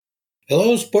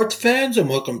Hello, sports fans, and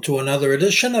welcome to another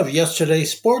edition of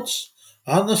Yesterday's Sports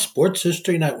on the Sports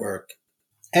History Network.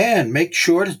 And make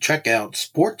sure to check out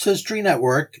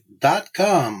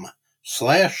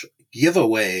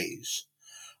sportshistorynetwork.com/giveaways.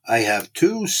 I have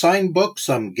two signed books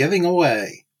I'm giving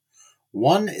away.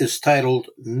 One is titled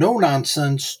No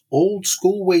Nonsense Old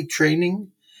School Weight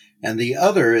Training, and the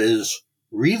other is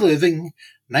Reliving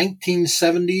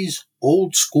 1970s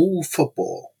Old School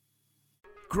Football.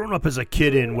 Growing up as a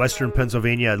kid in Western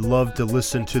Pennsylvania, I loved to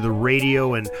listen to the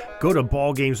radio and go to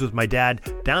ball games with my dad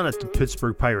down at the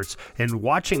Pittsburgh Pirates. And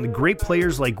watching the great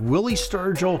players like Willie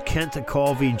Sturgill, Kent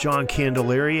Acolvi, John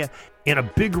Candelaria, and a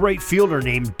big right fielder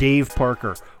named Dave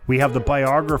Parker. We have the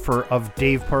biographer of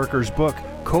Dave Parker's book,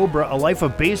 Cobra, A Life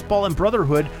of Baseball and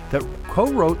Brotherhood, that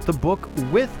co-wrote the book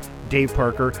with Dave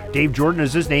Parker. Dave Jordan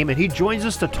is his name, and he joins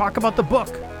us to talk about the book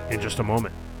in just a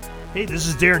moment. Hey, this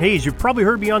is Darren Hayes. You've probably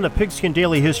heard me on the Pigskin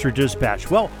Daily History Dispatch.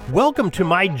 Well, welcome to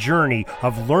my journey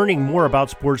of learning more about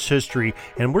sports history,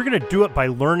 and we're going to do it by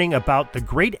learning about the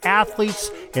great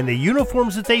athletes and the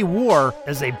uniforms that they wore,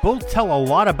 as they both tell a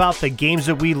lot about the games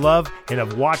that we love and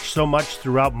have watched so much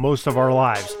throughout most of our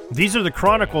lives. These are the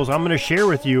chronicles I'm going to share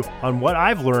with you on what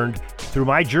I've learned through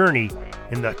my journey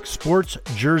in the Sports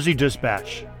Jersey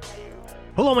Dispatch.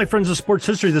 Hello, my friends of sports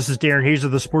history. This is Darren Hayes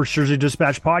of the Sports Jersey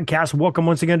Dispatch podcast. Welcome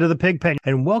once again to the Pigpen,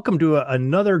 and welcome to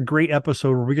another great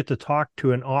episode where we get to talk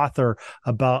to an author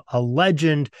about a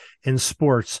legend in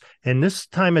sports. And this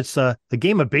time it's the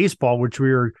game of baseball, which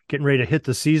we are getting ready to hit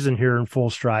the season here in full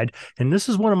stride. And this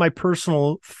is one of my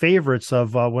personal favorites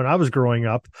of when I was growing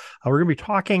up. We're going to be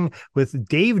talking with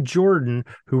Dave Jordan,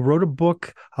 who wrote a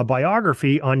book, a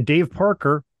biography on Dave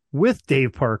Parker, with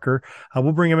Dave Parker.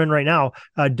 We'll bring him in right now.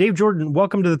 Dave Jordan,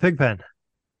 welcome to the Pigpen.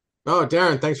 Oh,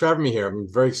 Darren, thanks for having me here. I'm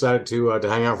very excited to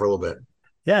hang out for a little bit.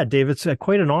 Yeah, Dave, it's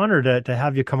quite an honor to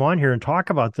have you come on here and talk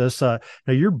about this. Now,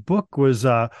 your book was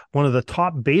one of the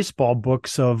top baseball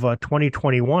books of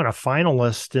 2021, a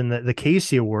finalist in the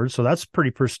Casey Awards, so that's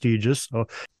pretty prestigious. So,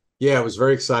 yeah, it was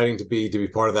very exciting to be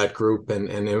part of that group, and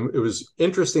it was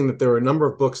interesting that there were a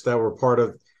number of books that were part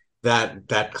of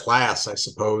that class, I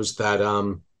suppose, that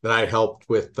I helped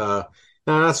with,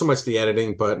 not so much the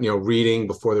editing, but reading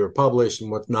before they were published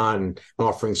and whatnot, and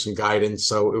offering some guidance.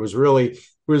 So it was really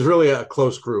a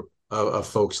close group of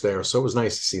folks there. So it was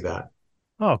nice to see that.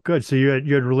 Oh, good. So you had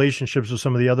relationships with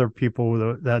some of the other people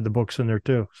that had the books in there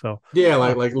too. So yeah,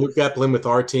 like Luke Eplin with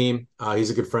our team.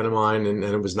 He's a good friend of mine, and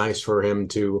it was nice for him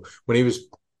to, when he was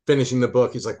finishing the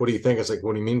book, he's like, "What do you think?" I was like,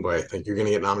 "What do you mean by I think you're going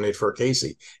to get nominated for a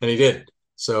Casey?" And he did.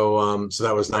 So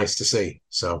that was nice to see.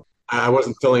 So I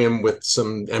wasn't filling him with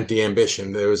some empty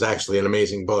ambition. It was actually an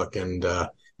amazing book, and I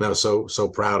was so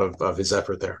proud of his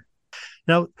effort there.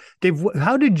 Now, Dave,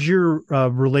 how did your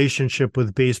relationship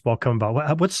with baseball come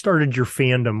about? What started your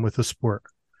fandom with the sport?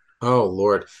 Oh,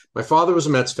 Lord. My father was a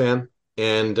Mets fan,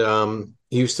 and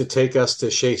he used to take us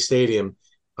to Shea Stadium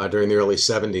during the early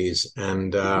 70s,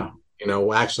 and,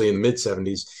 actually in the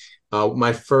mid-70s.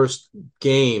 My first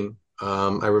game,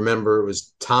 I remember it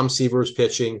was Tom Seaver's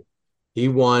pitching. He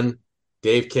won.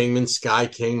 Dave Kingman, Sky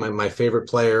King, my favorite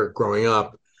player growing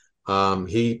up.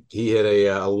 He hit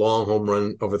a long home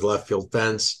run over the left field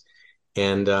fence,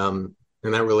 and that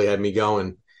really had me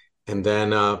going. And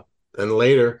then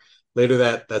later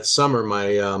that summer,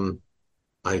 my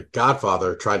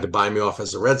godfather tried to buy me off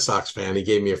as a Red Sox fan. He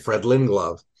gave me a Fred Lynn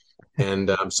glove, and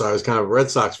so I was kind of a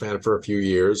Red Sox fan for a few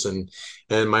years. And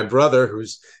my brother,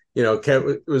 who's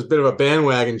it was a bit of a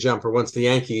bandwagon jumper once the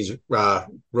Yankees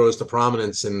rose to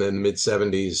prominence in the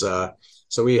mid-70s.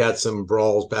 So we had some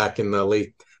brawls back in the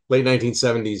late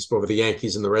 1970s over the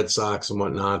Yankees and the Red Sox and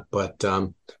whatnot. But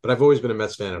I've always been a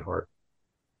Mets fan at heart.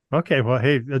 Okay, well,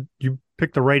 hey, you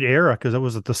picked the right era because it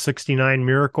was at the '69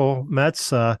 Miracle Mets.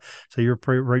 So you're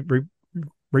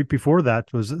right before that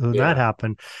that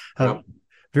happened. Yep.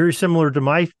 Very similar to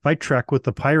my trek with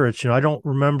the Pirates. I don't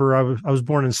remember. I was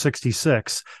born in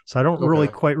 '66, so I don't really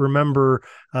quite remember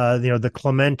the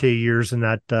Clemente years in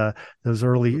that the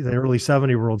early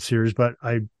 '70 World Series. But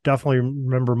I definitely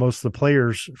remember most of the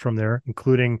players from there,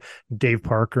 including Dave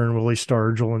Parker and Willie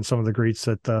Sturgill and some of the greats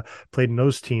that played in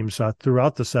those teams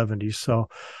throughout the '70s. So.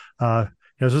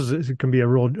 It can be a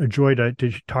real joy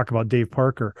to talk about Dave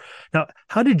Parker. Now,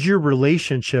 how did your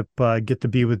relationship get to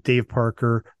be with Dave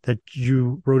Parker that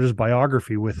you wrote his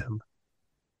biography with him?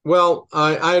 Well,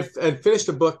 I had finished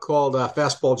a book called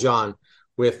Fastball John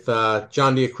with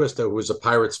John D'Acquisto, who was a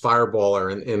Pirates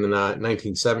fireballer in the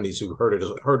 1970s who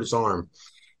hurt his arm.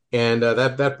 And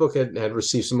that book had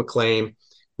received some acclaim.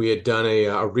 We had done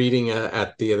a reading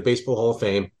at the Baseball Hall of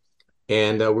Fame,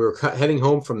 and we were heading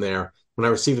home from there when I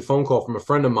received a phone call from a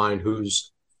friend of mine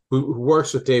whose who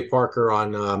works with Dave Parker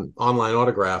on online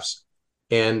autographs,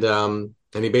 and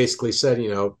he basically said,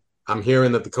 I'm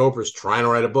hearing that the Cobra's trying to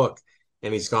write a book,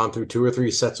 and he's gone through 2 or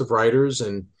 3 sets of writers,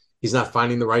 and he's not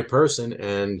finding the right person.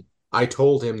 And I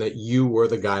told him that you were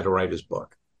the guy to write his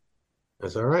book. I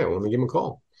said, all right, well, let me give him a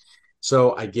call.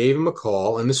 So I gave him a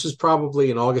call, and this was probably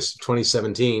in August of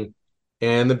 2017.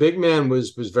 And the big man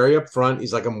was very upfront.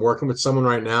 He's like, I'm working with someone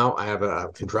right now. I have a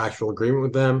contractual agreement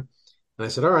with them. And I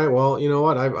said, all right, well, you know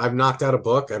what? I've knocked out a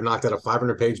book. I've knocked out a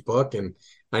 500-page book, and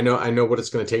I know what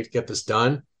it's going to take to get this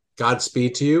done.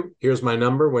 Godspeed to you. Here's my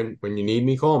number. When you need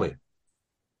me, call me.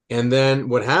 And then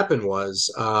what happened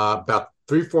was about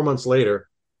 3-4 months later,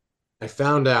 I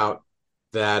found out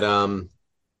that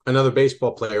another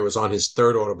baseball player was on his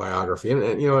 3rd autobiography.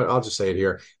 And you know what? I'll just say it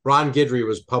here. Ron Guidry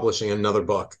was publishing another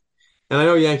book. And I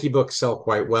know Yankee books sell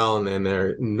quite well, and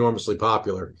they're enormously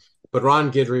popular. But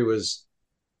Ron Guidry was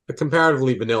a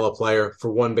comparatively vanilla player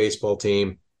for one baseball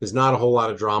team. There's not a whole lot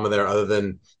of drama there other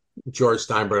than George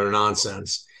Steinbrenner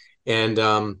nonsense. And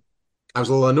I was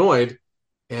a little annoyed,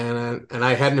 and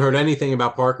I hadn't heard anything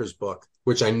about Parker's book,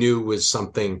 which I knew was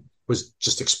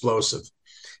just explosive.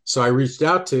 So I reached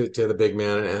out to the big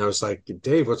man, and I was like,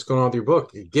 Dave, what's going on with your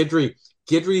book?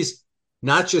 Guidry's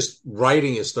not just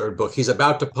writing his 3rd book, he's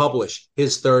about to publish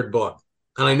his 3rd book.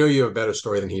 And I know you have a better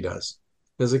story than he does.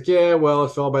 I was like, yeah, well,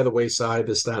 it fell by the wayside,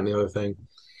 this, that, and the other thing.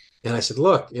 And I said,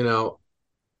 look,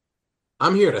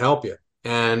 I'm here to help you.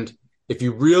 And if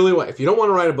you don't want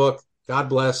to write a book, God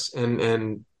bless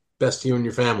and best to you and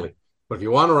your family. But if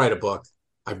you want to write a book,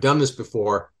 I've done this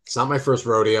before. It's not my first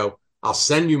rodeo. I'll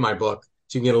send you my book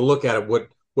so you can get a look at it, what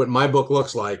my book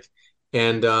looks like.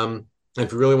 And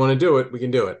if you really want to do it, we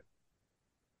can do it.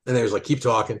 And they was like, keep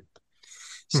talking.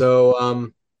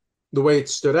 So the way it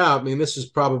stood out, I mean, this was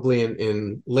probably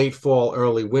in late fall,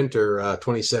 early winter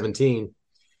 2017.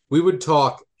 We would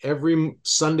talk every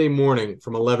Sunday morning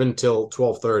from 11 till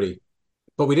 12:30.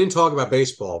 But we didn't talk about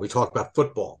baseball. We talked about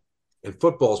football. And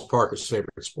football is Parker's favorite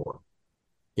sport.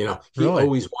 He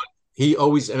Really?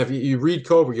 always, and if you read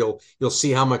Cobra, you'll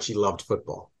see how much he loved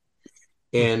football.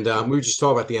 And we would just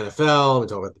talk about the NFL, we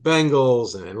talk about the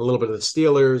Bengals and a little bit of the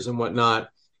Steelers and whatnot.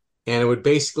 And it would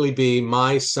basically be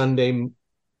my football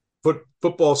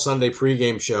Sunday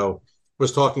pregame show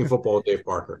was talking football with Dave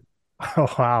Parker.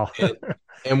 Oh, wow.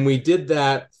 and we did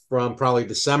that from probably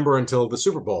December until the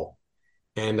Super Bowl.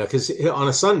 And because on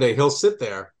a Sunday, he'll sit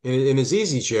there in his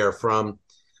easy chair from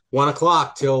 1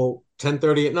 o'clock till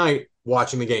 10:30 at night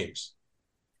watching the games.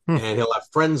 And he'll have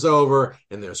friends over,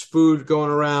 and there's food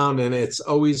going around, and it's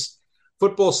always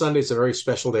football Sunday. It's a very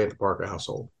special day at the Parker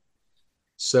household.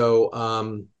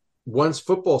 So once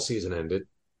football season ended,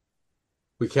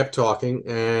 we kept talking,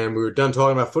 and we were done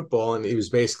talking about football, and he was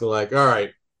basically like, all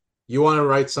right, you want to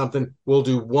write something? We'll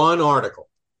do one article.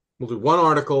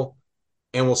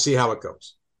 And we'll see how it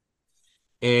goes.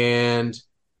 And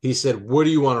he said, what do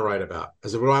you want to write about? I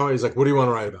said, what do I want? He's like, what do you want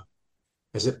to write about?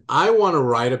 I said, I want to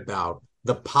write about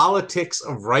the politics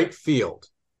of right field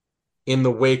in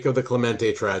the wake of the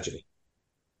Clemente tragedy.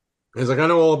 He's like, I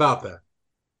know all about that.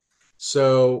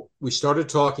 So we started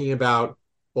talking about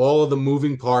all of the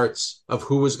moving parts of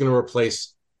who was going to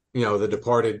replace, the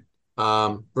departed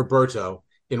Roberto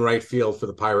in right field for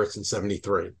the Pirates in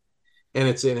 '73. And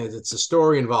it's a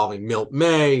story involving Milt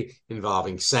May,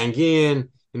 involving Sanguin,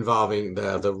 involving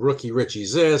the rookie Richie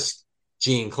Zisk,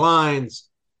 Gene Kleins,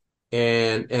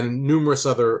 and numerous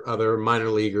other minor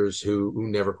leaguers who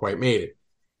never quite made it.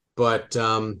 But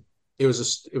it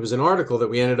was an article that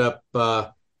we ended up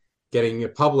getting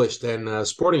published in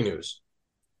Sporting News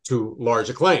to large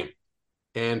acclaim.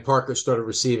 And Parker started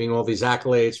receiving all these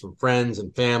accolades from friends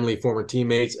and family, former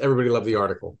teammates. Everybody loved the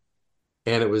article.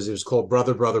 And it was called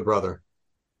Brother, Brother, Brother.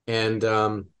 And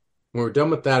when we were done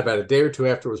with that, about a day or two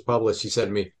after it was published, he said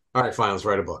to me, all right, fine, let's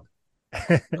write a book.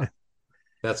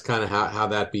 That's kind of how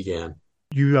that began.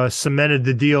 You cemented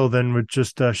the deal then with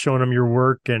just showing them your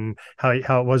work and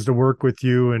how it was to work with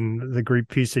you and the great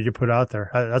piece that you put out there.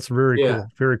 That's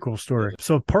very cool story.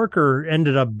 So Parker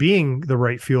ended up being the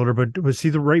right fielder, but was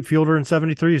he the right fielder in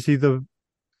 '73? Is he the...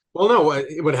 Well, no,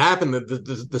 what happened,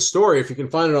 the story, if you can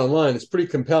find it online, it's pretty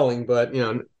compelling, but,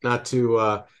 not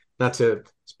to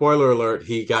spoiler alert,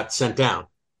 he got sent down.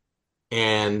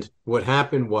 And what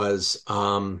happened was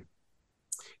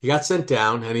he got sent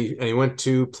down and he went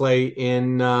to play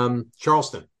in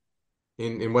Charleston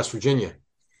in West Virginia.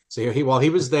 So while he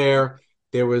was there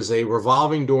was a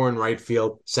revolving door in right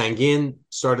field. Sanguin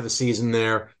started the season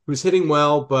there. He was hitting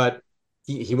well, but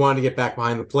he wanted to get back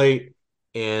behind the plate.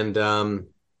 And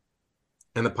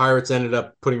the Pirates ended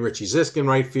up putting Richie Zisk in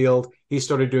right field. He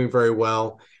started doing very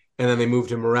well. And then they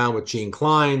moved him around with Gene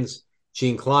Clines.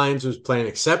 Gene Clines was playing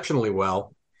exceptionally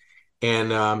well.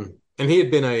 And he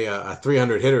had been a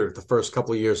 300 hitter the first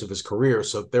couple of years of his career.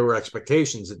 So there were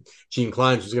expectations that Gene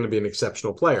Clines was going to be an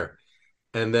exceptional player.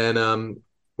 And then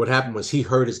what happened was he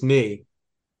hurt his knee,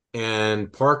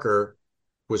 and Parker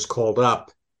was called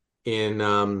up in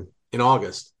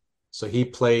August. So he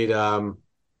played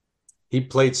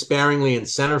sparingly in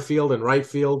center field and right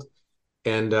field,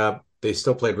 and they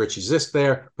still played Richie Zisk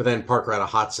there. But then Parker had a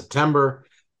hot September,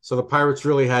 so the Pirates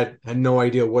really had no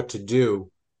idea what to do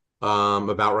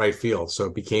about right field. So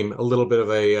it became a little bit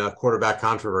of a quarterback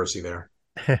controversy there.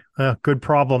 Good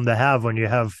problem to have when you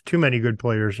have too many good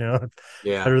players, Yeah.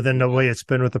 Better than the way it's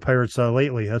been with the Pirates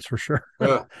lately, that's for sure.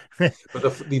 But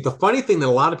the funny thing that a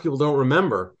lot of people don't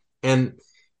remember, and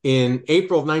in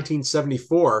April of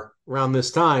 1974, around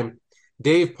this time,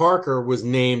 Dave Parker was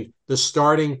named the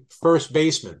starting first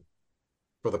baseman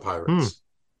for the Pirates.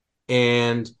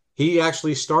 And he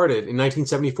actually started in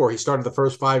 1974. He started the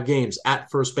first 5 games at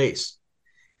first base.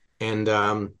 And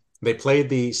they played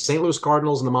the St. Louis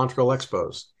Cardinals and the Montreal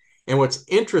Expos. And what's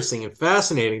interesting and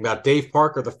fascinating about Dave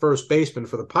Parker, the first baseman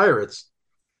for the Pirates,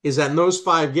 is that in those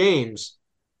 5 games,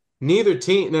 neither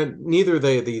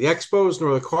the Expos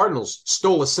nor the Cardinals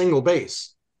stole a single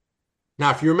base.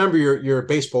 Now, if you remember your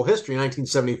baseball history,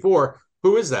 1974,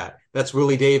 who is that? That's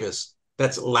Willie Davis.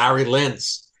 That's Larry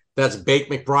Lentz. That's Bake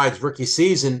McBride's rookie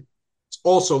season. It's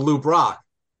also Lou Brock,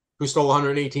 who stole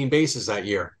 118 bases that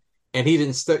year. And he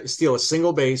didn't steal a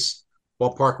single base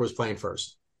while Parker was playing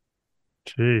first.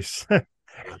 Jeez. Yeah,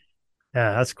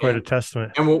 that's quite a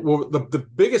testament. And the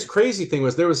biggest crazy thing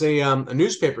was there was a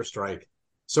newspaper strike.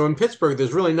 So in Pittsburgh,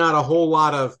 there's really not a whole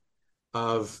lot of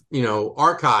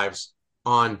archives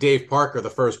on Dave Parker, the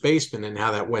first baseman, and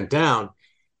how that went down.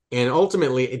 And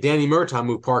ultimately, Danny Murtaugh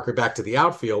moved Parker back to the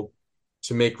outfield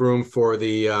to make room for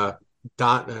the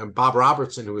Bob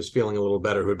Robertson, who was feeling a little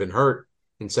better, who had been hurt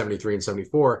in 73 and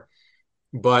 74.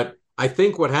 But I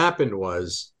think what happened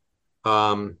was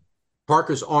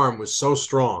Parker's arm was so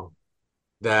strong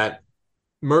that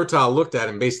Murtaugh looked at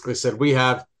him and basically said, we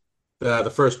have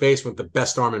the first baseman with the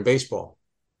best arm in baseball.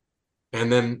 And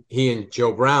then he and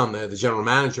Joe Brown, the general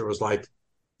manager, was like,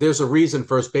 there's a reason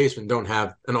first basemen don't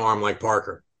have an arm like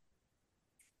Parker.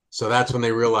 So that's when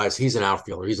they realized he's an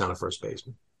outfielder. He's not a first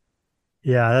baseman.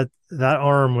 Yeah, that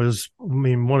arm was,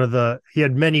 he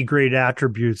had many great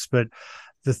attributes, but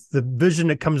the vision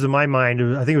that comes to my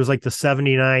mind, I think it was like the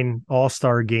 79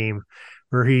 All-Star game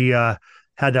where he had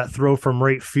that throw from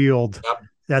right field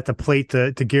at the plate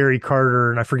to Gary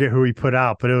Carter, and I forget who he put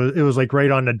out, but it was like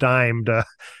right on the dime to,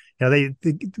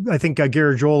 I think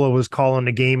Garagiola was calling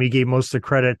the game. He gave most of the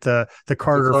credit to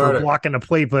Carter for blocking the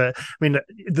plate, but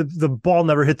the ball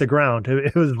never hit the ground.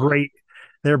 It was right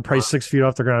there, probably 6 feet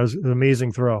off the ground. It was an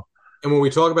amazing throw. And what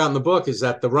we talk about in the book is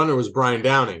that the runner was Brian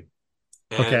Downing.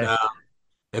 And,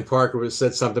 and Parker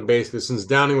said something basically, since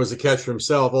Downing was a catcher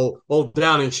himself, old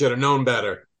Downing should have known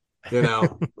better,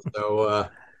 So,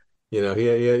 he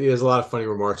has a lot of funny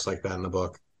remarks like that in the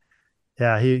book.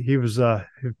 Yeah, he was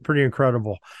pretty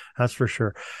incredible, that's for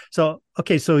sure. So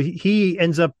he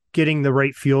ends up getting the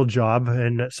right field job,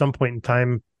 and at some point in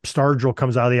time, Stargell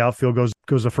comes out of the outfield,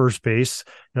 goes to first base,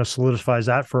 solidifies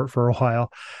that for a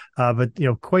while. But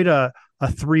quite a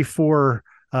 3-4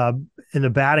 in the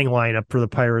batting lineup for the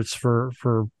Pirates for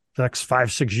the next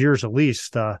 5-6 years at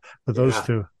least with those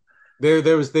two.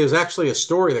 There's actually a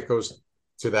story that goes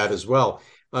to that as well.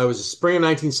 It was the spring of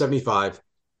 1975.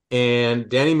 And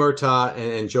Danny Murtaugh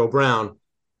and Joe Brown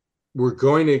were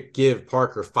going to give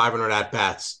Parker 500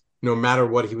 at-bats. No matter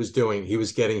what he was doing, he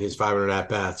was getting his 500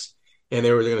 at-bats. And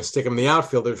they were going to stick him in the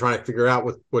outfield. They were trying to figure out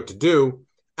what to do.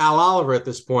 Al Oliver, at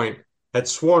this point, had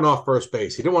sworn off first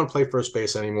base. He didn't want to play first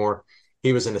base anymore.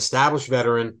 He was an established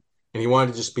veteran, and he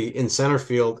wanted to just be in center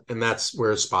field, and that's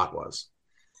where his spot was.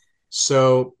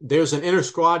 So there's an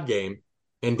inter-squad game,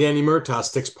 and Danny Murtaugh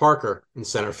sticks Parker in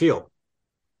center field.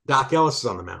 Doc Ellis is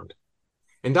on the mound.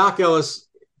 And Doc Ellis,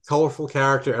 colorful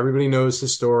character, everybody knows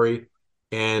his story.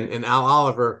 And Al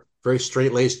Oliver, very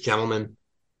straight-laced gentleman.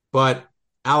 But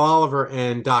Al Oliver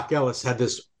and Doc Ellis had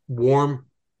this warm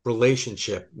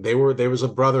relationship. There was a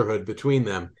brotherhood between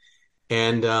them.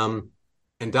 And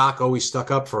Doc always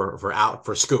stuck up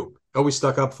for Scoop. Always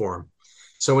stuck up for him.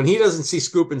 So when he doesn't see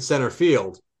Scoop in center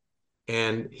field,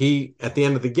 and he, at the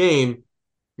end of the game,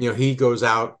 he goes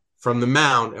out from the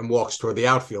mound and walks toward the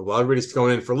outfield. While everybody's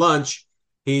going in for lunch,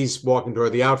 he's walking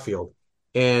toward the outfield.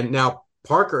 And now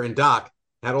Parker and Doc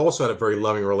had also had a very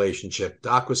loving relationship.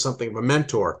 Doc was something of a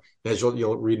mentor. As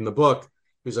you'll read in the book,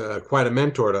 he was quite a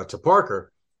mentor to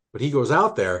Parker. But he goes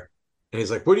out there, and he's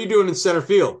like, what are you doing in center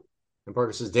field? And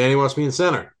Parker says, Danny wants me in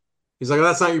center. He's like, well,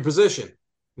 that's not your position.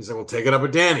 He's like, well, take it up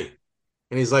with Danny.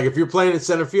 And he's like, if you're playing in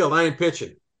center field, I ain't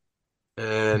pitching.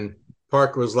 And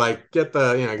Parker was like, get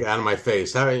out of my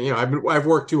face. I've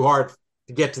worked too hard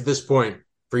to get to this point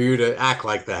for you to act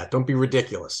like that. Don't be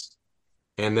ridiculous.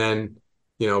 And then,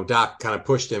 Doc kind of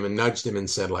pushed him and nudged him and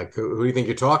said, like, who do you think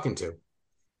you're talking to?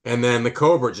 And then the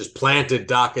Cobra just planted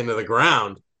Doc into the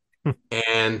ground.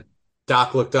 And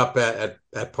Doc looked up at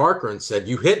Parker and said,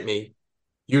 you hit me,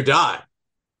 you die.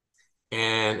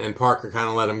 And Parker kind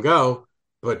of let him go,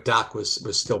 but Doc was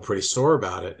still pretty sore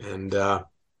about it. And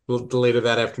later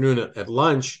that afternoon at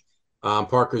lunch,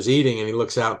 Parker's eating and he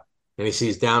looks out and he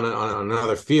sees down on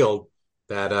another field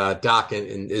that Doc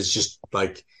and is just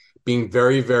like being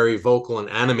very, very vocal and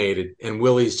animated. And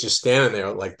Willie's just standing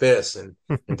there like this and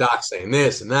Doc saying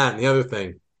this and that and the other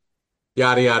thing.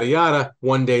 Yada, yada, yada.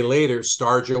 One day later,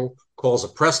 Stargell calls a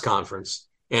press conference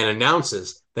and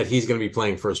announces that he's going to be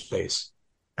playing first base.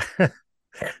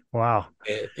 Wow.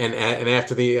 And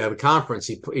after the conference,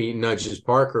 he nudges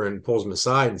Parker and pulls him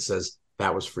aside and says,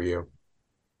 that was for you.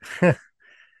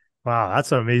 Wow,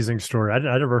 that's an amazing story. I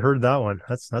never heard that one.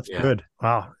 That's Yeah. good.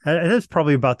 Wow. And it's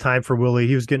probably about time for Willie.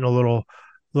 He was getting a little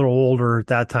older at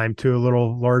that time too, a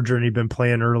little larger, and he'd been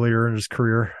playing earlier in his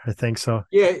career. I think so.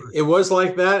 Yeah, it was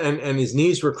like that, and his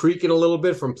knees were creaking a little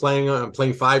bit from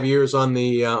playing 5 years on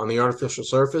the artificial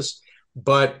surface.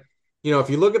 But if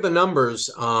you look at the numbers,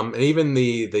 and even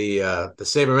the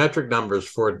sabermetric numbers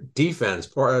for defense,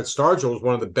 Stargell was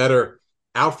one of the better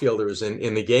outfielders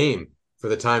in the game for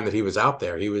the time that he was out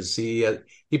there.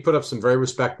 He put up some very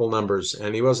respectable numbers,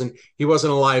 and he wasn't a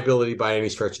liability by any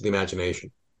stretch of the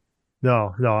imagination.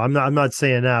 No, I'm not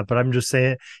saying that, but I'm just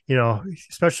saying,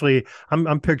 especially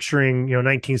I'm picturing,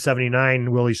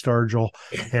 1979 Willie Stargell,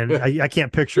 and I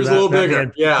can't picture that. A little bigger.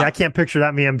 Man, yeah, I can't picture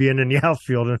that man being in the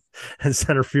outfield and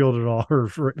center field at all,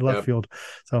 or left field.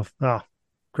 So,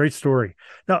 great story.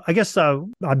 Now, I guess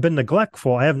I've been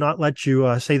neglectful. I have not let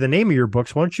you say the name of your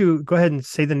books. Why don't you go ahead and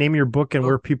say the name of your book and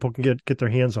where people can get their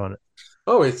hands on it?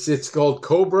 Oh, it's called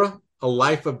Cobra: A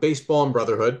Life of Baseball and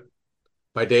Brotherhood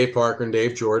by Dave Parker and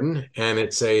Dave Jordan, and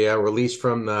it's a release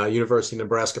from the University of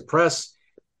Nebraska Press.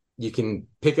 You can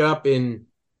pick it up in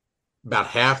about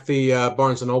half the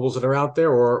Barnes and Nobles that are out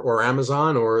there, or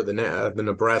Amazon, or the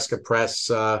Nebraska Press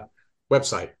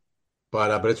website.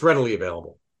 But it's readily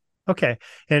available. Okay.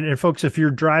 And folks, if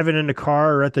you're driving in the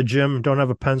car or at the gym, don't have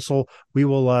a pencil, we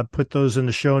will put those in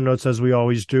the show notes as we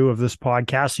always do of this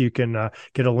podcast. You can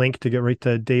get a link to get right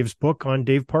to Dave's book on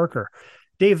Dave Parker.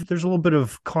 Dave, there's a little bit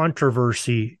of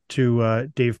controversy to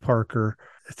Dave Parker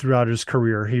throughout his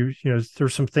career.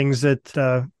 There's some things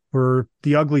that were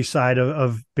the ugly side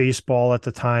of baseball at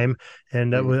the time,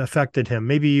 and that affected him.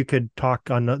 Maybe you could talk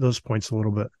on those points a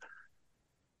little bit.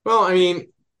 Well, I mean,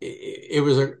 it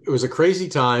was a crazy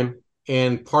time,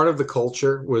 and part of the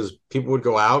culture was people would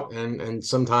go out and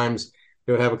sometimes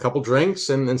they would have a couple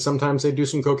drinks, and sometimes they'd do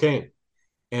some cocaine.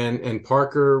 And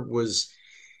Parker was,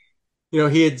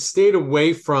 he had stayed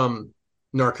away from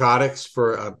narcotics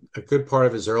for a good part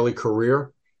of his early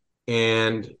career,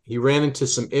 and he ran into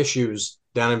some issues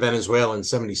down in Venezuela in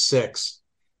 '76,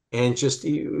 and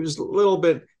he was a little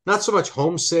bit, not so much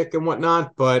homesick and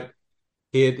whatnot, but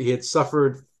he had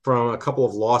suffered from a couple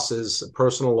of losses,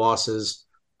 personal losses.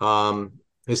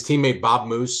 His teammate Bob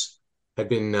Moose had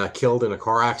been killed in a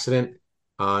car accident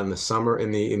in the summer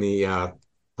in the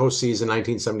postseason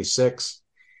 1976,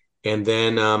 and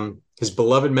then his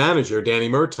beloved manager Danny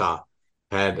Murtaugh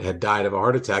had died of a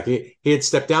heart attack. He had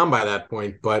stepped down by that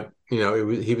point, but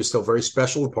he was still very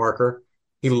special to Parker.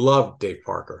 He loved Dave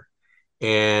Parker,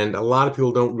 and a lot of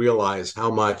people don't realize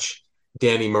how much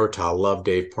Danny Murtaugh loved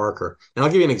Dave Parker. And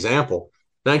I'll give you an example.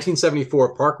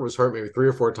 1974, Parker was hurt maybe 3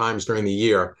 or 4 times during the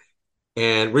year,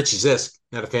 and Richie Zisk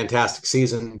had a fantastic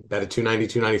season, batted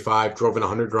 290, 295, drove in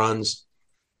 100 runs,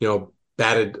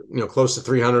 batted close to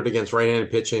 300 against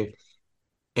right-handed pitching.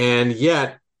 And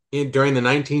yet, during the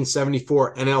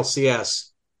 1974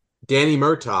 NLCS, Danny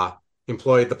Murtaugh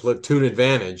employed the platoon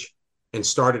advantage and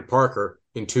started Parker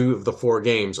in 2 of the 4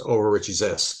 games over Richie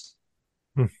Zisk.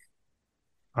 Wow.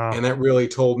 And that really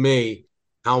told me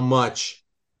how much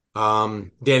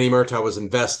Danny Murtaugh was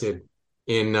invested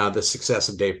in the success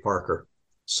of Dave Parker.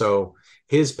 So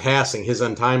his passing, his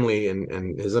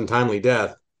untimely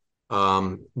death,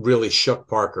 really shook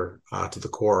Parker to the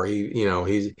core.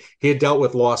 He had dealt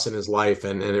with loss in his life,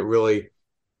 and it really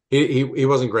he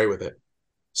wasn't great with it.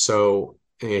 So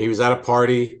he was at a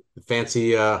party,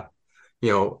 fancy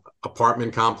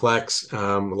apartment complex,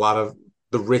 a lot of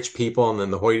the rich people, and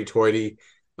then the hoity-toity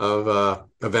of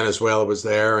Venezuela was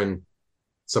there, and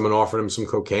someone offered him some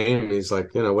cocaine, and he's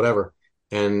like, whatever.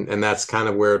 And that's kind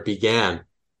of where it began.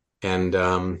 And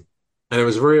it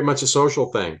was very much a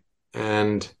social thing.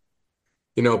 And,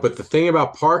 but the thing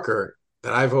about Parker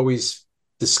that I've always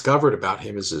discovered about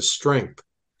him is his strength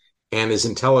and his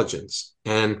intelligence.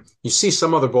 And you see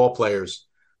some other ball players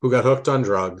who got hooked on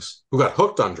drugs,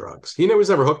 He was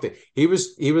never hooked. He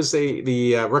was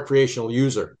the recreational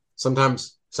user.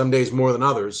 Sometimes, some days more than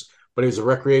others, but he was a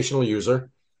recreational user.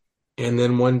 And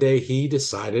then one day he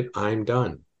decided, I'm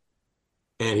done.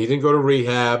 And he didn't go to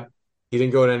rehab. He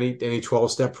didn't go to any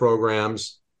 12-step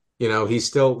programs. He's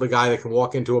still the guy that can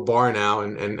walk into a bar now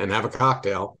and have a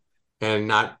cocktail and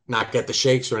not get the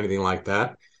shakes or anything like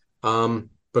that.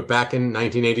 But back in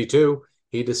 1982,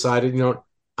 he decided,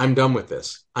 I'm done with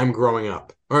this. I'm growing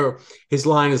up. Or his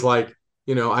line is like,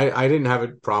 I didn't have a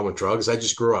problem with drugs. I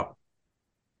just grew up.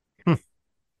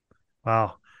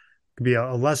 Wow. Could be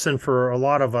a lesson for a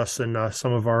lot of us in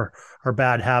some of our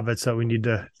bad habits that we need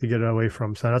to get away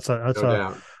from. So that's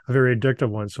a very addictive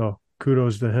one. So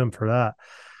kudos to him for that.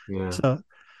 Yeah. So,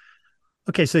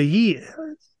 okay. So did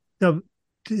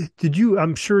you,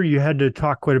 I'm sure you had to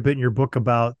talk quite a bit in your book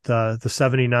about the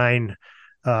 79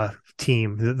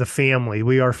 team, the family.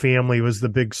 We Are Family was the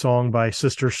big song by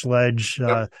Sister Sledge.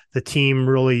 Yep. The team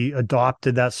really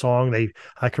adopted that song.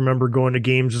 I can remember going to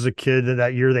games as a kid, and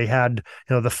that year they had,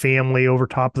 the family over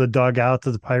top of the dugout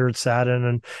that the Pirates sat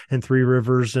in and Three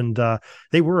Rivers. And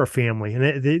they were a family,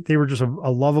 and they were just a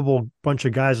lovable bunch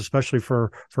of guys, especially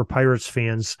for Pirates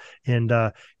fans. And,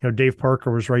 Dave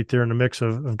Parker was right there in the mix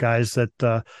of guys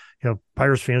that,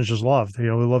 Pirates fans just loved. We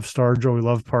love Stargell, we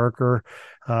love Parker,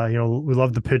 we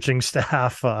love the pitching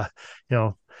staff,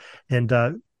 and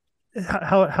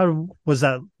how was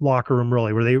that locker room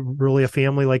really? Were they really a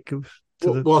family?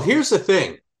 Well, here's the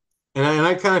thing, and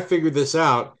I kind of figured this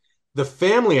out. The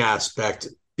family aspect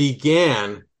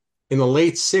began in the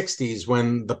late 60s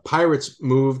when the Pirates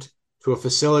moved to a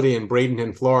facility in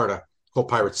Bradenton, Florida called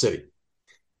Pirate City.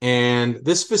 And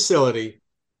this facility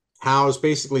housed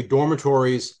basically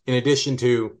dormitories in addition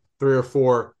to 3 or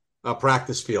 4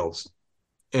 practice fields.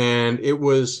 And it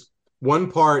was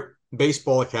one part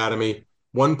baseball academy,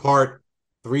 one part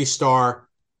 3-star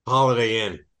Holiday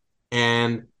Inn.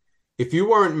 And if you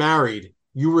weren't married,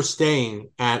 you were staying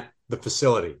at the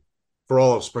facility for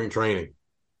all of spring training.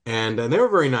 And they were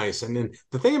very nice. And then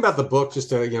the thing about the book, just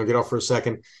to get off for a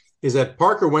second, is that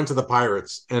Parker went to the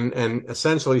Pirates and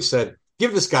essentially said,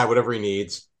 give this guy whatever he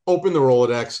needs, open the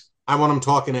Rolodex, I want him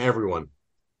talking to everyone.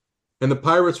 And the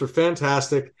Pirates were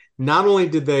fantastic. Not only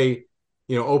did they,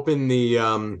 open the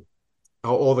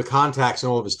all the contacts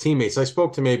and all of his teammates. I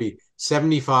spoke to maybe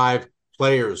 75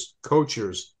 players,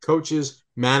 coaches,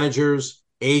 managers,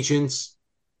 agents,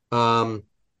 and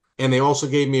they also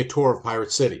gave me a tour of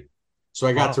Pirate City. So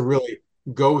I got to really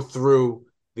go through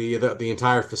the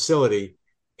entire facility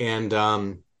and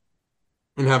have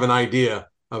an idea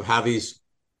of how these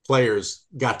players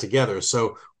got together.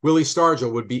 So Willie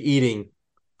Stargell would be eating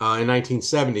in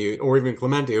 1970, or even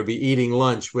Clemente would be eating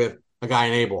lunch with a guy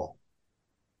in A-ball.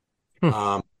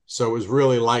 So it was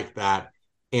really like that.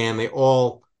 And they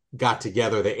all got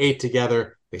together. They ate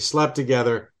together. They slept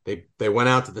together. They went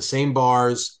out to the same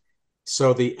bars.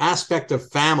 So the aspect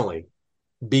of family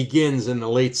begins in the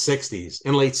late 60s,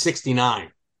 in late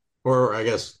 69, or I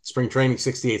guess spring training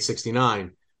 68,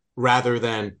 69, rather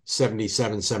than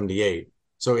 77, 78.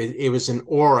 So it was an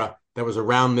aura that was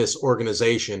around this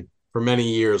organization for many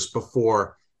years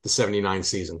before the 79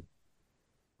 season.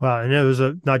 Wow. And it was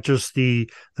not just the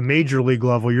major league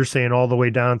level, you're saying all the way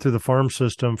down through the farm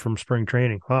system from spring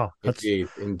training. Wow.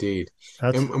 Indeed.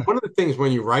 And one of the things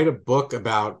when you write a book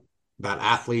about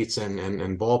athletes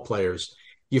and ball players,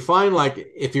 you find like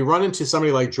if you run into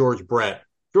somebody like George Brett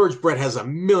has a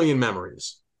million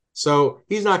memories. So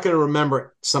he's not going to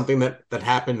remember something that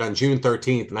happened on June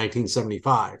 13th,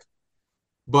 1975.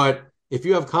 But if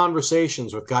you have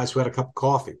conversations with guys who had a cup of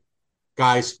coffee,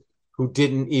 guys who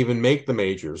didn't even make the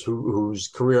majors, whose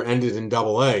career ended in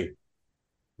Double-A,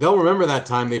 they'll remember that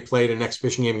time they played an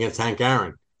exhibition game against Hank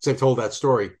Aaron. So they've told that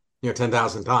story,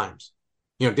 10,000 times.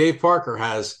 Dave Parker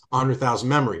has 100,000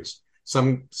 memories.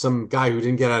 Some guy who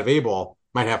didn't get out of A-ball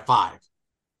might have 5,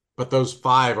 but those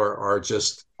 5 are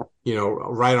just,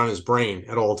 right on his brain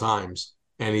at all times.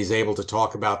 And he's able to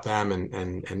talk about them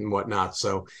and whatnot.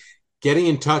 So getting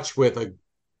in touch with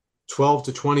 12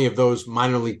 to 20 of those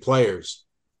minor league players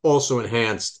also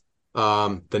enhanced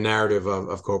the narrative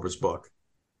of Cobra's book.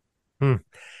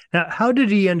 Now, how did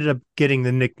he end up getting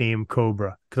the nickname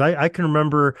Cobra? Because I can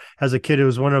remember as a kid, it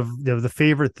was one of the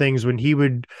favorite things when he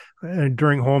would,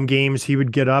 during home games, he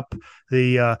would get up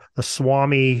the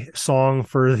Swami song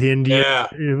for the India. Yeah,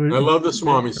 I love the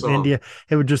Swami From song. India,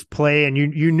 it would just play, and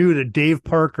you knew that Dave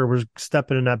Parker was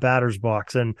stepping in that batter's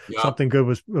box, and Yep. something good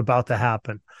was about to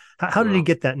happen. How did he Yeah.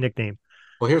 get that nickname?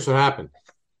 Well, here's what happened.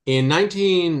 In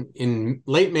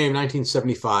late May of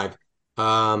 1975,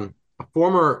 a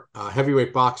former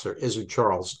heavyweight boxer, Izard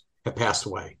Charles, had passed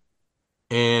away.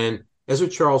 And Izard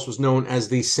Charles was known as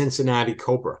the Cincinnati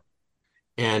Cobra.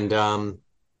 And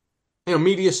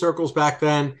media circles back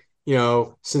then,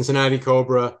 Cincinnati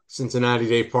Cobra, Cincinnati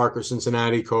Dave Parker,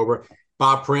 Cincinnati Cobra.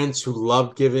 Bob Prince, who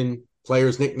loved giving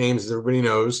players nicknames, as everybody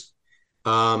knows,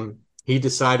 he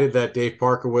decided that Dave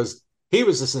Parker was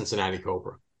the Cincinnati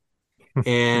Cobra.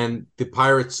 And the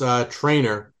Pirates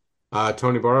trainer,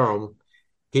 Tony Barone,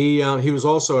 he was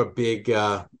also a big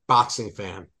boxing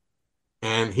fan.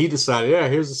 And he decided, yeah,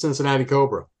 here's the Cincinnati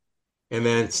Cobra. And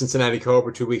then Cincinnati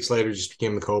Cobra 2 weeks later just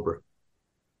became the Cobra.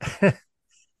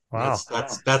 Wow.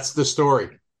 That's the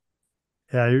story.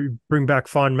 Yeah, you bring back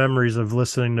fond memories of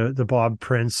listening to Bob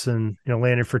Prince and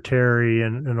Lanny Fratteri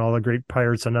and all the great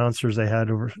Pirates announcers they had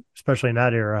over, especially in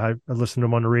that era. I listened to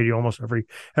them on the radio almost every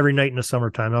night in the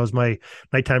summertime. That was my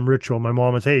nighttime ritual. My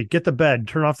mom would say, "Hey, get to bed,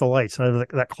 turn off the lights." And I had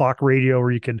that clock radio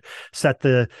where you could set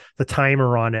the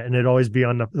timer on it, and it'd always be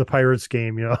on the Pirates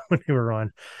game, when you were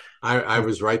on. I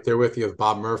was right there with you with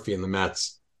Bob Murphy and the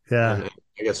Mets. Yeah. And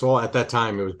I guess at that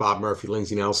time it was Bob Murphy,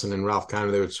 Lindsey Nelson, and Ralph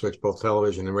Kiner. They would switch both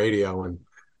television and radio. And,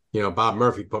 Bob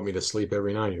Murphy put me to sleep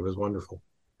every night. It was wonderful.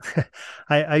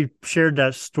 I shared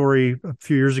that story a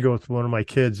few years ago with one of my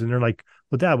kids, and they're like,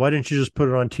 "Well, Dad, why didn't you just put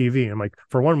it on TV?" I'm like,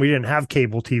 "For one, we didn't have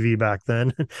cable TV back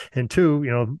then, and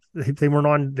two, they weren't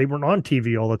on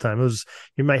TV all the time. It was,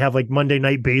 you might have like Monday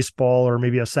Night Baseball or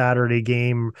maybe a Saturday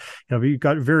game. But you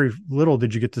got very little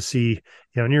did you get to see.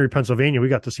 In Erie, Pennsylvania, we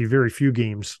got to see very few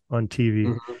games on TV.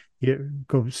 Mm-hmm. You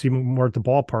go see more at the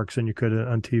ballparks than you could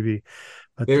on TV.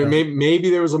 But maybe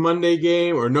there was a Monday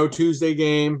game or no Tuesday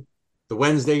game, the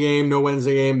Wednesday game, no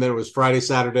Wednesday game. Then it was Friday,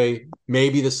 Saturday,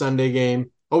 maybe the Sunday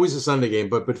game, always a Sunday game.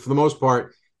 But for the most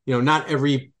part, not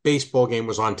every baseball game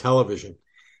was on television.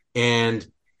 And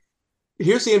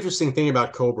here's the interesting thing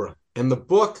about Cobra. In the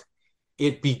book,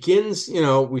 it begins,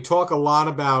 we talk a lot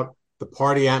about the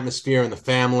party atmosphere and the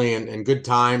family and good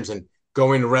times and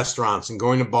going to restaurants and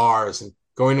going to bars and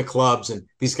going to clubs and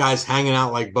these guys hanging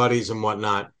out like buddies and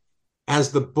whatnot. As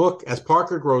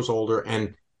Parker grows older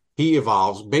and he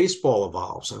evolves, baseball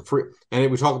evolves.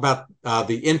 And we talk about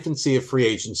the infancy of free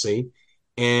agency,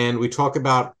 and we talk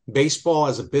about baseball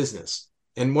as a business.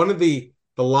 And one of the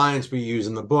lines we use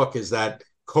in the book is that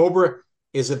Cobra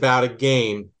is about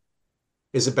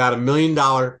 $1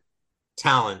 million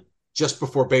talent just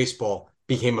before baseball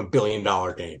became $1 billion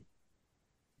game.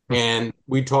 And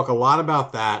we talk a lot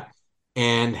about that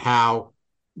and how,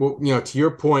 to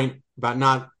your point about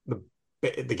not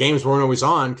the games weren't always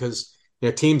on because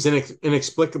teams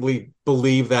inexplicably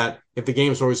believe that if the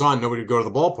games were always on, nobody would go to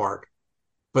the ballpark.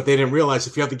 But they didn't realize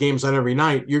if you have the games on every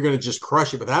night, you're going to just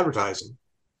crush it with advertising.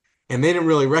 And they didn't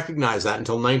really recognize that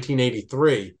until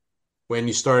 1983, when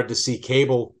you started to see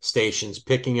cable stations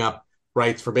picking up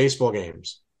rights for baseball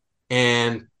games.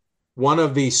 And one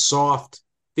of the soft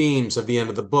themes of the end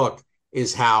of the book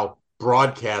is how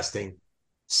broadcasting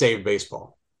saved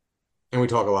baseball. And we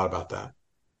talk a lot about that.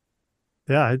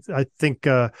 Yeah, I think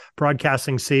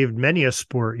broadcasting saved many a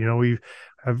sport.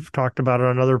 I've talked about it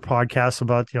on other podcasts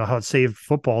about how it saved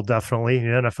football. Definitely, the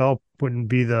NFL wouldn't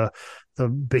be the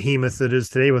behemoth it is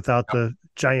today without the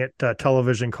giant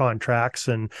television contracts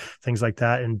and things like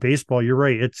that. In baseball, you're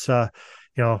right. It's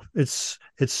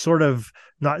it's sort of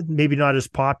not as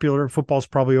popular. Football's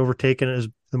probably overtaken as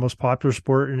the most popular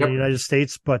sport in the United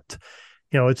States, but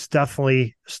it's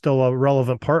definitely still a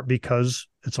relevant part because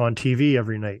it's on TV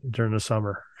every night during the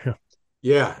summer.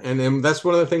 Yeah. And that's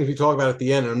one of the things we talk about at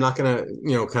the end. And I'm not going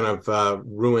to, kind of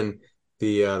ruin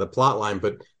the plot line,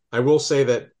 but I will say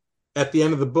that at the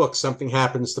end of the book, something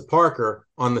happens to Parker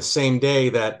on the same day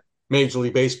that Major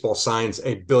League Baseball signs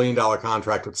a $1 billion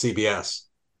contract with CBS.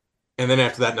 And then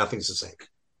after that, nothing's the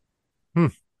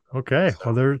same. Okay.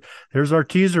 So. Well, there's our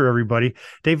teaser, everybody.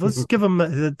 Dave, let's give them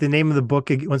the name of the book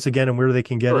once again and where they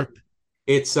can get it.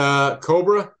 It's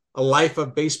Cobra, A Life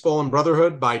of Baseball and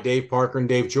Brotherhood by Dave Parker and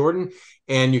Dave Jordan.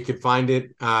 And you can find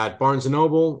it at Barnes &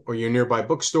 Noble or your nearby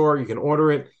bookstore. You can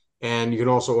order it. And you can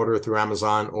also order it through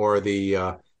Amazon or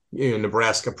the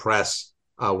Nebraska Press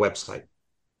website.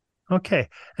 Okay.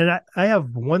 And I have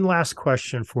one last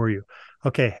question for you.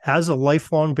 Okay, as a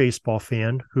lifelong baseball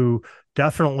fan who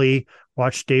definitely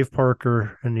watched Dave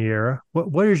Parker in the era,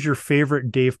 what is your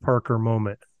favorite Dave Parker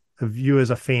moment of you as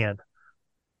a fan?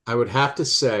 I would have to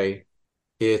say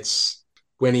it's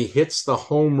when he hits the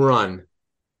home run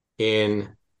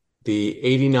in the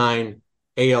 89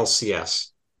 ALCS.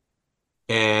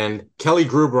 And Kelly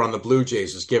Gruber on the Blue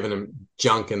Jays was giving him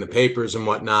junk in the papers and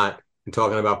whatnot and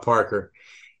talking about Parker.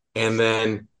 And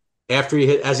then after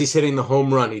as he's hitting the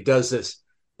home run, he does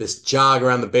this jog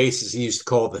around the bases he used to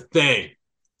call the thing.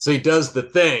 So he does the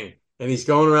thing and he's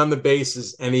going around the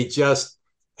bases and he just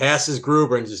passes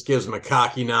Gruber and just gives him a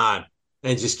cocky nod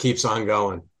and just keeps on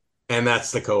going. And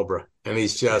that's the Cobra. And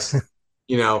he's just,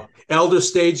 elder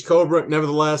stage Cobra.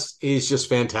 Nevertheless, he's just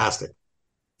fantastic.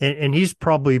 And he's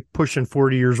probably pushing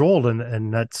 40 years old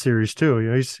in that series too.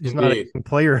 He's not a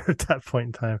player at that point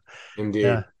in time.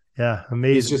 Indeed. Yeah,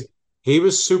 amazing. He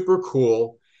was super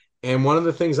cool. And one of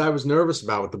the things I was nervous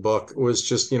about with the book was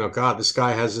just, God, this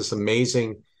guy has this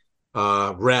amazing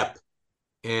rep.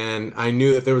 And I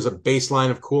knew that there was a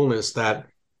baseline of coolness that,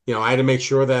 I had to make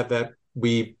sure that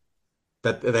he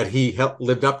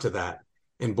lived up to that.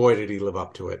 And boy, did he live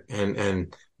up to it.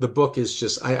 And the book is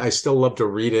just, I still love to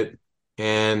read it.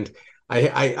 And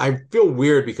I feel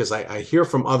weird because I hear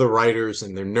from other writers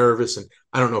and they're nervous and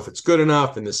I don't know if it's good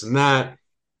enough and this and that.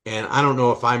 And I don't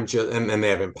know if I'm just, and they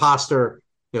have imposter,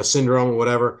 syndrome or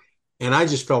whatever. And I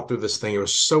just felt through this thing. It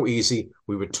was so easy.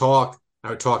 We would talk. I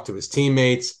would talk to his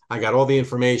teammates. I got all the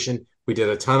information. We did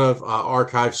a ton of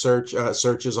archive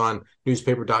searches on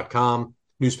newspapers.com.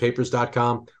 We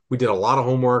did a lot of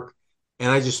homework.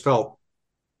 And I just felt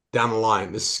down the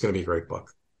line, this is going to be a great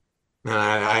book. And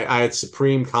I had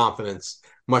supreme confidence,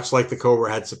 much like the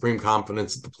Cobra had supreme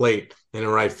confidence at the plate and in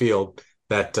right field,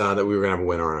 that we were going to have a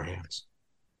winner on our hands.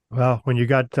 Well, when you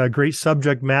got great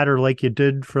subject matter like you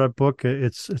did for that book,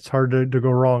 it's hard to go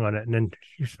wrong on it. And then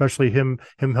especially him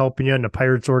helping you and the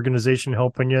Pirates organization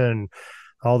helping you and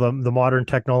all the modern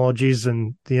technologies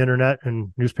and the internet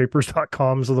and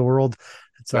newspapers.coms of the world.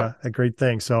 It's a great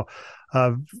thing. So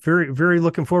very, very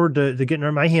looking forward to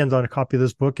getting my hands on a copy of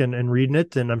this book and reading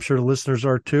it. And I'm sure the listeners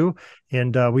are too.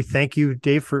 And we thank you,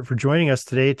 Dave, for joining us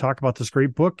today to talk about this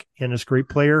great book and this great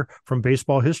player from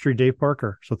baseball history, Dave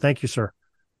Parker. So thank you, sir.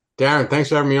 Darren, thanks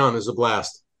for having me on. This is a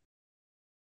blast.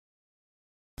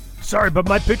 Sorry, but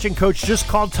my pitching coach just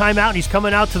called timeout and he's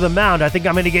coming out to the mound. I think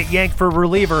I'm going to get yanked for a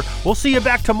reliever. We'll see you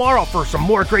back tomorrow for some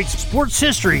more great sports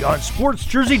history on Sports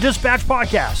Jersey Dispatch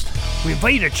Podcast. We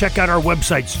invite you to check out our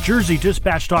websites,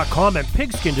 jerseydispatch.com and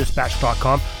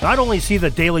pigskindispatch.com. Not only see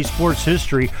the daily sports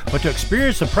history, but to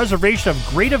experience the preservation of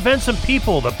great events and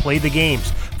people that play the games.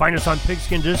 Find us on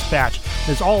Pigskin Dispatch.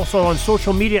 It's also on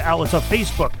social media outlets of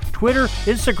Facebook, Twitter,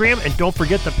 Instagram, and don't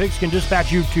forget the Pigskin Dispatch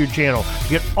YouTube channel to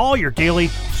get all your daily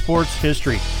sports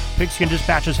history. Pigskin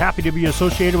Dispatch is happy to be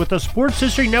associated with the Sports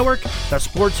History Network, the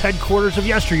sports headquarters of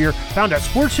yesteryear, found at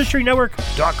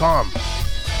sportshistorynetwork.com.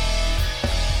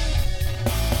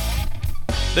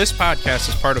 This podcast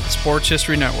is part of the Sports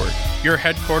History Network, your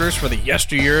headquarters for the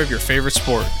yesteryear of your favorite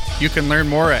sport. You can learn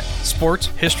more at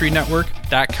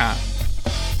sportshistorynetwork.com.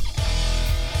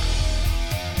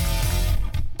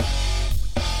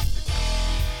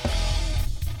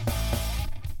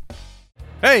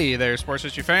 Hey there, sports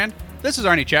history fan. This is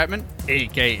Arnie Chapman,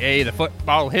 aka the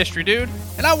Football History Dude,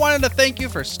 and I wanted to thank you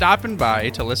for stopping by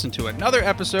to listen to another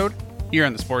episode here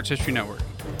on the Sports History Network.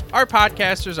 Our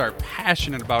podcasters are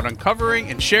passionate about uncovering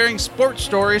and sharing sports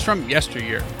stories from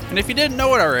yesteryear. And if you didn't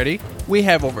know it already, we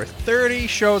have over 30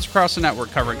 shows across the network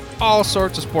covering all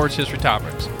sorts of sports history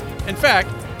topics. In fact,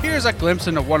 here's a glimpse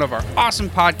into one of our awesome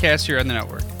podcasts here on the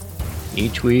network.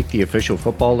 Each week, the official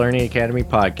Football Learning Academy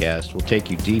podcast will take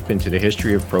you deep into the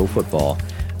history of pro football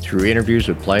through interviews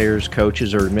with players,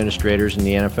 coaches, or administrators in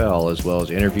the NFL, as well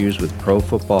as interviews with Pro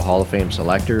Football Hall of Fame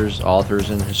selectors, authors,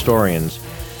 and historians.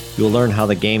 You'll learn how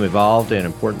the game evolved and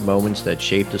important moments that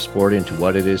shaped the sport into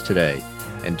what it is today.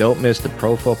 And don't miss the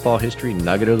Pro Football History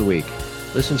Nugget of the Week.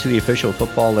 Listen to the official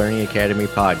Football Learning Academy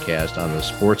podcast on the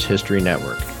Sports History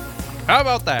Network. How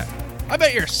about that? I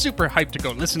bet you're super hyped to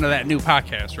go listen to that new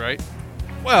podcast, right?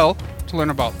 Well, to learn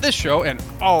about this show and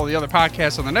all the other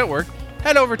podcasts on the network,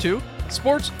 head over to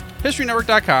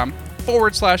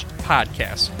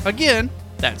sportshistorynetwork.com/podcast. Again,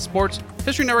 that's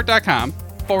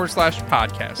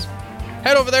sportshistorynetwork.com/podcast.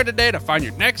 Head over there today to find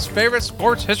your next favorite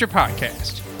sports history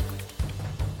podcast.